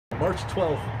March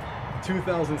 12th,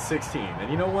 2016.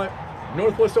 And you know what?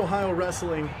 Northwest Ohio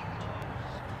Wrestling,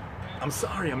 I'm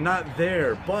sorry, I'm not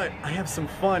there, but I have some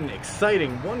fun,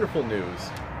 exciting, wonderful news.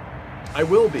 I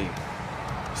will be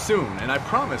soon, and I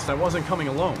promised I wasn't coming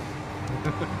alone.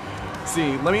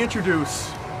 See, let me introduce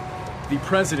the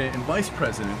president and vice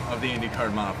president of the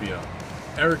IndyCar Mafia,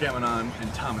 Eric Amanon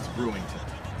and Thomas Brewington.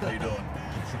 How you doing?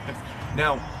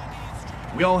 Now,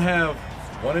 we all have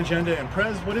one agenda, and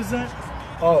Prez, what is that?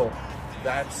 Oh,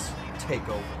 that's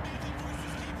takeover.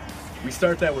 We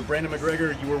start that with Brandon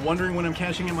McGregor. You were wondering when I'm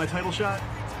cashing in my title shot?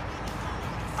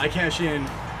 I cash in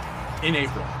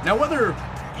April. Now, whether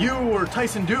you or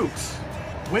Tyson Dukes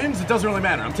wins, it doesn't really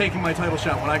matter. I'm taking my title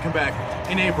shot when I come back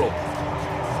in April.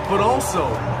 But also,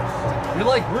 you're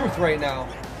like Ruth right now.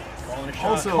 Calling a shot.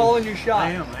 Also, calling your shot.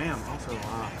 I am. Also,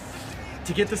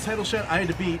 to get this title shot, I had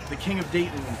to beat the King of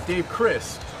Dayton, Dave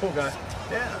Chris. Cool guy.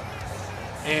 Yeah.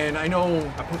 And I know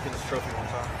I put in this trophy one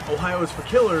time. Ohio is for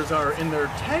Killers are in their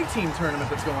tag team tournament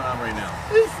that's going on right now.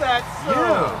 Is that so?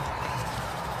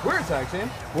 Yeah. We're a tag team.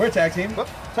 We're a tag team. What?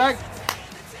 Tag.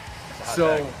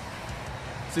 So,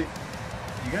 see,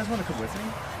 you guys want to come with me?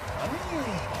 I've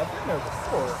been there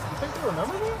before. You think they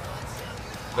remember me?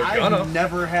 They're gonna. I've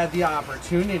never had the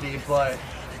opportunity, but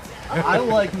I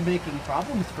like making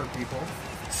problems for people.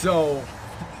 So,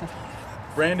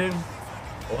 Brandon,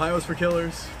 Ohio's for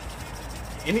Killers,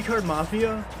 IndyCar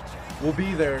Mafia will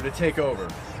be there to take over.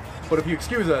 But if you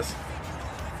excuse us,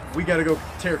 we gotta go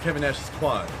tear Kevin Nash's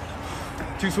quad.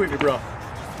 Too sweet, me bro.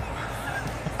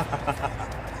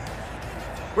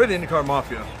 We're the IndyCar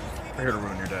Mafia. We're here to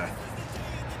ruin your day.